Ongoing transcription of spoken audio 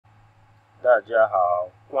大家好，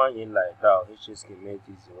欢迎来到 HSK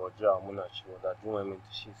Medis。我叫Munachi，我的中文名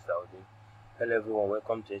是Saudi. Hello everyone,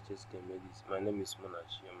 welcome to HSK Medis. My name is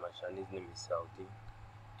Munachi and my Chinese name is Saudi.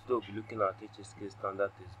 Today we'll be looking at HSK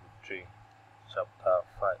Standard Textbook 3, Chapter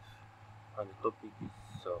 5. And the topic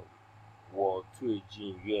is War 2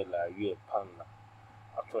 Jin Yue La Yue Pan La.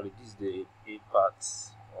 Actually, this is the A part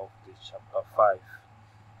of the Chapter 5.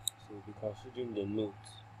 So we'll be considering the note.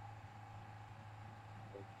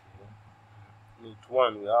 Note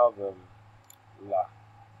 1, we have La,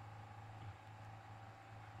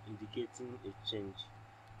 indicating a change.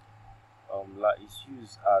 La is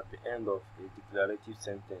used at the end of a declarative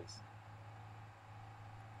sentence.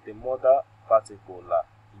 The modal particle La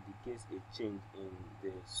indicates a change in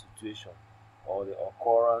the situation or the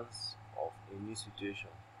occurrence of a new situation.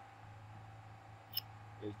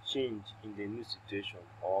 A change in the new situation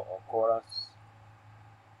or occurrence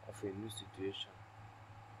of a new situation.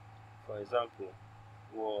 For example,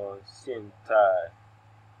 我现在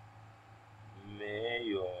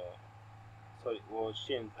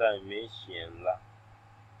没钱了.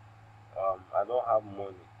 I don't have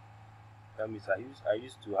money. That means I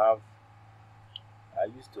used to have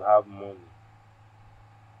money,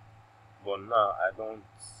 but now I don't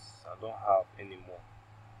have anymore.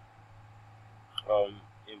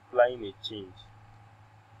 Implying a change.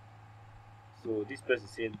 So this person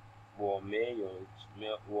said, 我没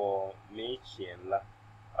钱了.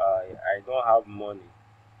 I don't have money.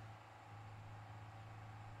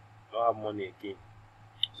 Don't have money again.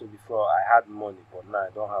 So before I had money, but now I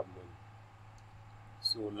don't have money.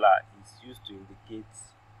 So la is used to indicate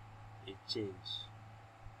a change.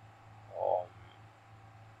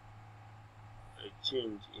 A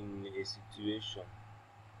change in a situation.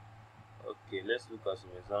 Okay, let's look at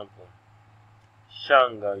some example.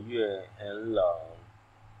 上个月很冷.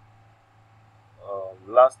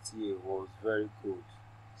 Last year was very cold.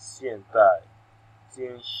 现在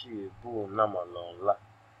天气不那么冷了.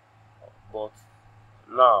 But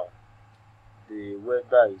now the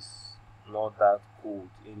weather is not that cold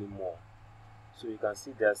anymore. So you can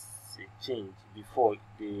see there's a change. Before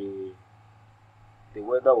the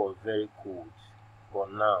weather was very cold, but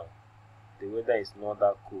now the weather is not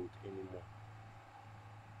that cold anymore.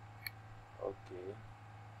 Okay.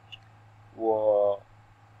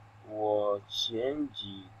 我前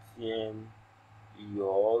几天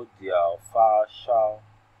有点发烧.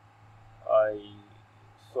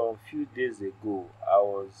 Some few days ago I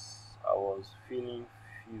was feeling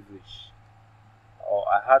feverish, or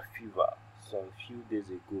I had fever some few days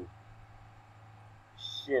ago.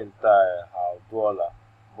 现在好多了,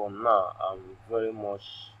 but now I'm very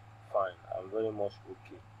much fine. I'm very much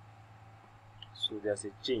okay. So there's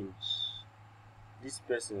a change. This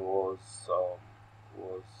person was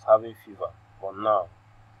having fever, but now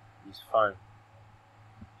he's fine.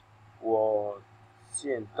 我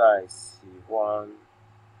现在喜欢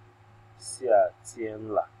夏天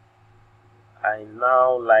了. I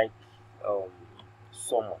now like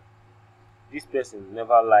summer. This person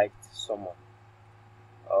never liked summer.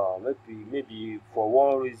 Maybe for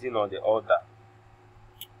one reason or the other,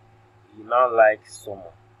 he now likes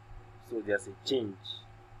summer. So there's a change.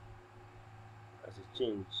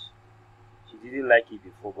 He didn't like it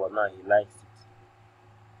before, but now he likes it.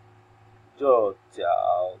 这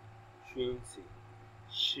条裙子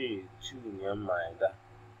是去年买的.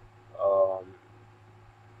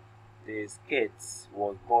 The skirt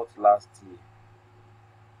was bought last year.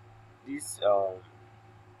 This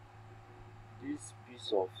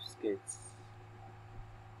piece of skirt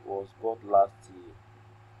was bought last year.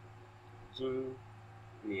 今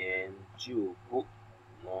年就不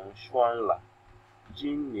能穿了.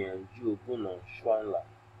 今年就不能穿了.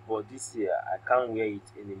 But this year I can't wear it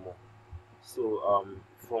anymore. So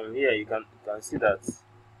from here you can see that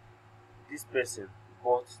this person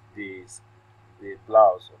bought the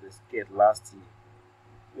blouse or the skirt last year.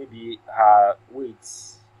 Maybe her weight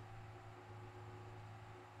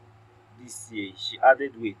this year, she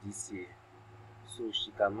added weight this year, so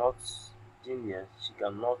she cannot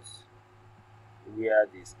wear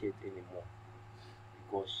the skirt anymore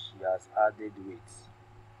because she has added weight.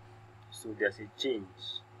 So there's a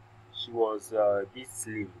change. She was a bit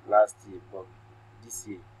slim last year, but this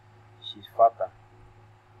year she's fatter.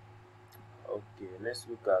 Okay, let's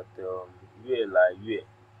look at yue la yue.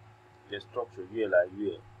 The structure yue la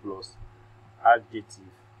yue plus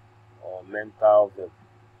adjective or mental verb.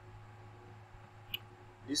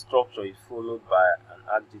 This structure is followed by an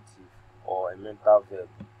adjective or a mental verb,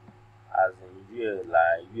 as in yue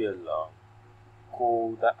la,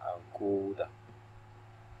 colder and colder,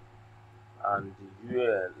 and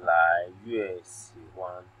yue la yue si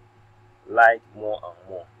wan, like more and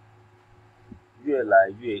more. Yue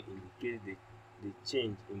like yue indicates the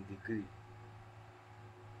change in degree.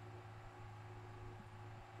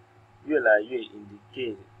 Yue like yue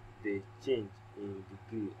indicates the change in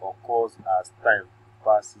degree occurs as time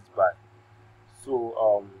passes by.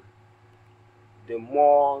 So the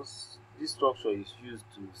more this structure is used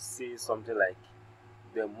to say something like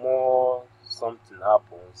the more something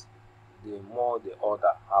happens, the more the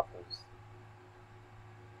order happens.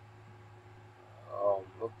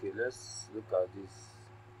 Okay, let's look at this.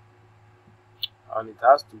 And it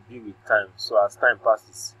has to be with time. So as time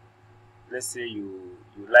passes, let's say you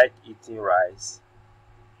like eating rice,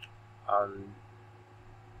 and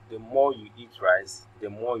the more you eat rice, the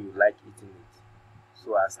more you like eating it.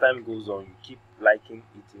 So as time goes on, you keep liking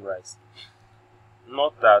eating rice.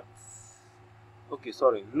 Not that Okay,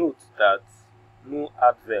 sorry. Note that no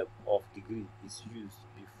adverb of degree is used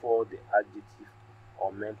before the adjective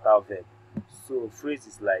or mental verb. So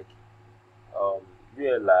phrases like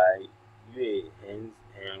yue lai, yue hen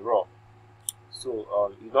raw.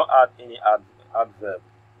 So you don't add any adverb.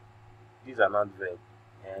 This is an adverb.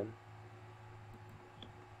 And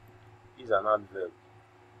this is an adverb.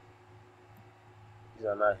 This is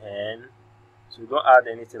an hen. So you don't add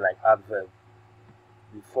anything like adverb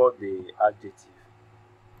before the adjective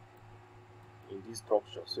in this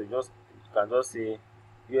structure. So you can just say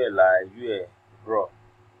yue lai, yue raw.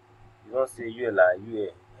 You don't say yue lai, yue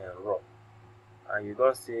hen raw. And you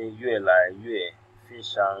don't say yue lai, yue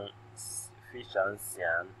fish and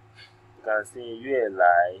xian. You can say yue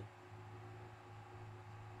lai,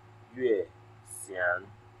 yue xian.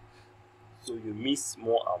 So you miss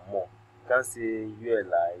more and more. You can't say yue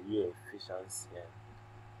lai, yue fish and xian.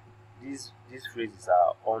 These phrases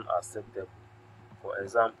are unacceptable. For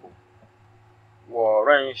example, 我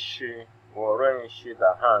认识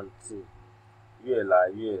的汉字越来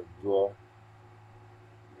越多.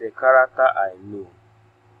 The character I know,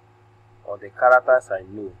 or the characters I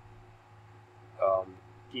know,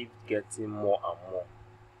 keep getting more and more.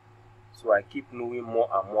 So I keep knowing more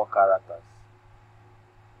and more characters.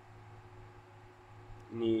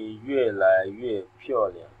 你越来越漂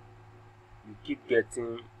亮. You keep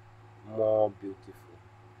getting more beautiful.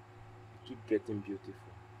 You keep getting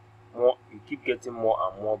beautiful. You keep getting more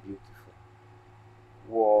and more beautiful.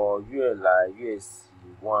 我越来越喜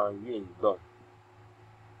欢运动.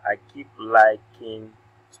 I keep liking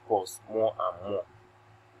sports more and more.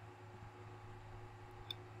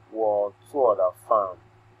 我做的饭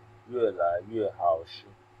越来越好吃.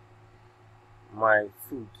 My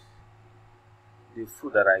food, the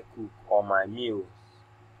food that I cook, or my meals,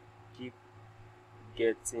 keep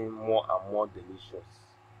getting more and more delicious.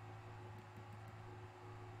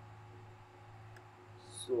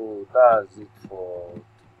 So that's it for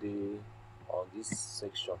today on this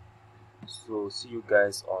section. So see you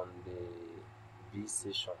guys on the B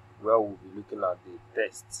session, where we'll be looking at the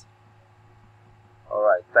tests.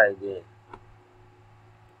 Alright, tie there.